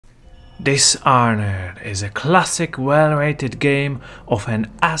Dishonored is a classic, well-rated game of an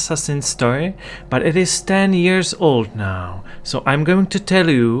assassin story, but it is 10 years old now, so I'm going to tell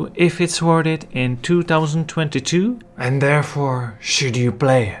you if it's worth it in 2022 and therefore should you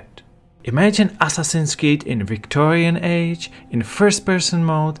play it. Imagine Assassin's Creed in Victorian age, in first-person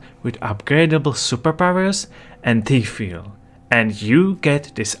mode with upgradable superpowers and thief feel. And you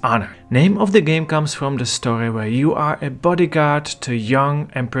get Dishonored. Name of the game comes from the story where you are a bodyguard to young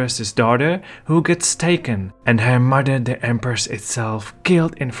Empress's daughter who gets taken and her mother, the Empress itself,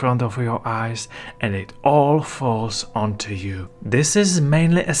 killed in front of your eyes, and it all falls onto you. This is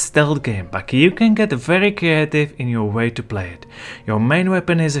mainly a stealth game, but you can get very creative in your way to play it. Your main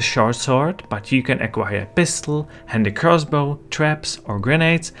weapon is a short sword, but you can acquire a pistol, handy crossbow, traps or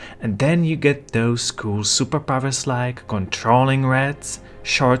grenades, and then you get those cool superpowers like controlling rats,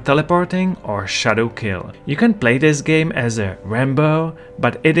 short teleporting or shadow kill. You can play this game as a Rambo,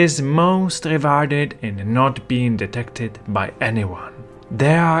 but it is most rewarded in not being detected by anyone.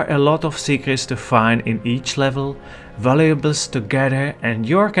 There are a lot of secrets to find in each level, valuables to gather and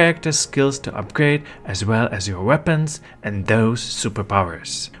your character's skills to upgrade, as well as your weapons and those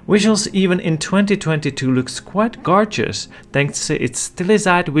superpowers. Visuals even in 2022 looks quite gorgeous thanks to its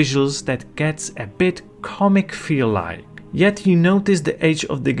stylized visuals that gets a bit comic feel like. Yet you notice the age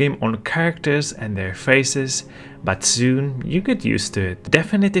of the game on characters and their faces, but soon you get used to it. The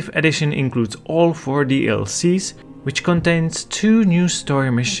Definitive Edition includes all 4 DLCs, which contains 2 new story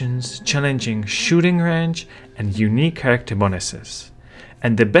missions, challenging shooting range and unique character bonuses.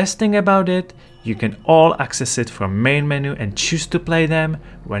 And the best thing about it, you can all access it from main menu and choose to play them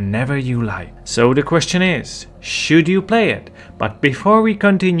whenever you like. So the question is, should you play it? But before we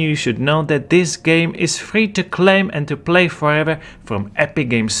continue, you should know that this game is free to claim and to play forever from Epic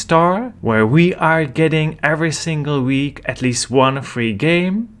Games Store, where we are getting every single week at least one free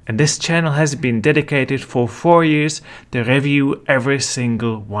game. And this channel has been dedicated for 4 years to review every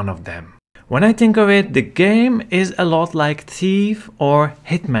single one of them. When I think of it, the game is a lot like Thief or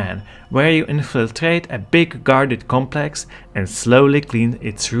Hitman, where you infiltrate a big guarded complex and slowly clean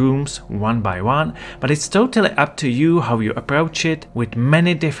its rooms one by one, but it's totally up to you how you approach it with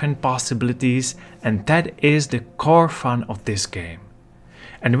many different possibilities, and that is the core fun of this game.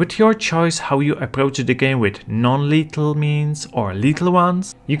 And with your choice how you approach the game with non-lethal means or lethal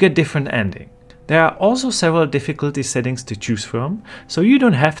ones, you get different endings. There are also several difficulty settings to choose from, so you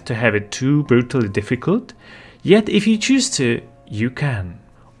don't have to have it too brutally difficult, yet if you choose to, you can.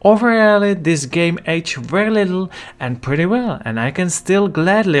 Overall, this game aged very little and pretty well, and I can still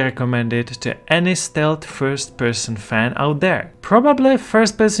gladly recommend it to any stealth first-person fan out there. Probably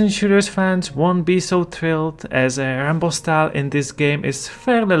first-person shooters fans won't be so thrilled, as a Rambo style in this game is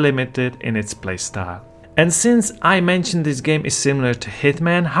fairly limited in its playstyle. And since I mentioned this game is similar to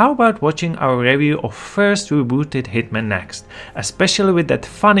Hitman, how about watching our review of first rebooted Hitman next? Especially with that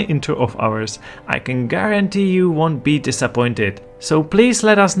funny intro of ours, I can guarantee you won't be disappointed. So please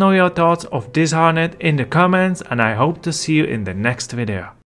let us know your thoughts of Dishonored in the comments, and I hope to see you in the next video.